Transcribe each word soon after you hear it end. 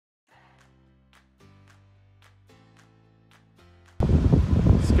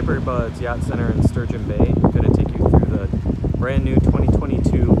SkipperBud's Yacht Center in Sturgeon Bay. I'm going to take you through the brand new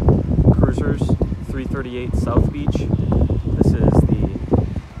 2022 Cruisers 338 South Beach. This is the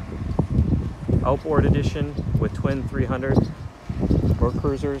outboard edition with twin 300 for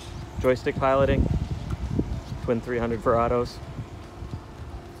cruisers, joystick piloting, twin 300 for autos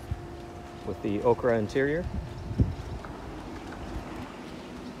with the ochre interior.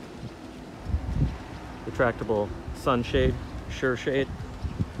 Retractable sunshade, sure shade.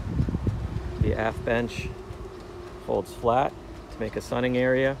 The aft bench folds flat to make a sunning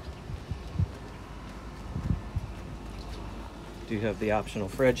area. Do have the optional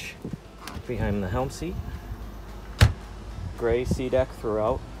fridge behind the helm seat. Gray sea deck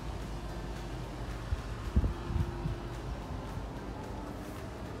throughout.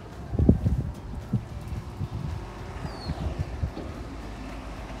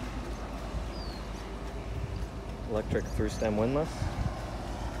 Electric through stem windlass.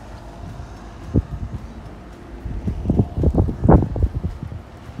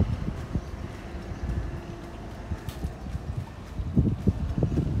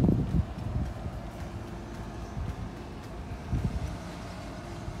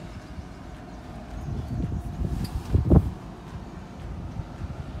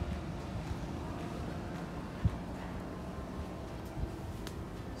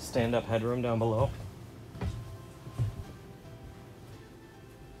 Stand-up headroom down below.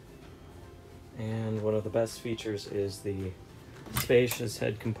 And one of the best features is the spacious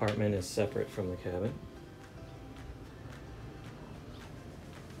head compartment is separate from the cabin.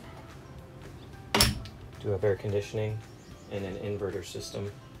 Do have air conditioning and an inverter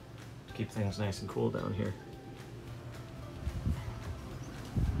system to keep things nice and cool down here.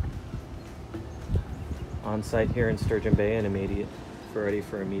 On site here in Sturgeon Bay and ready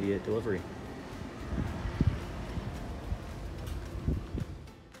for immediate delivery.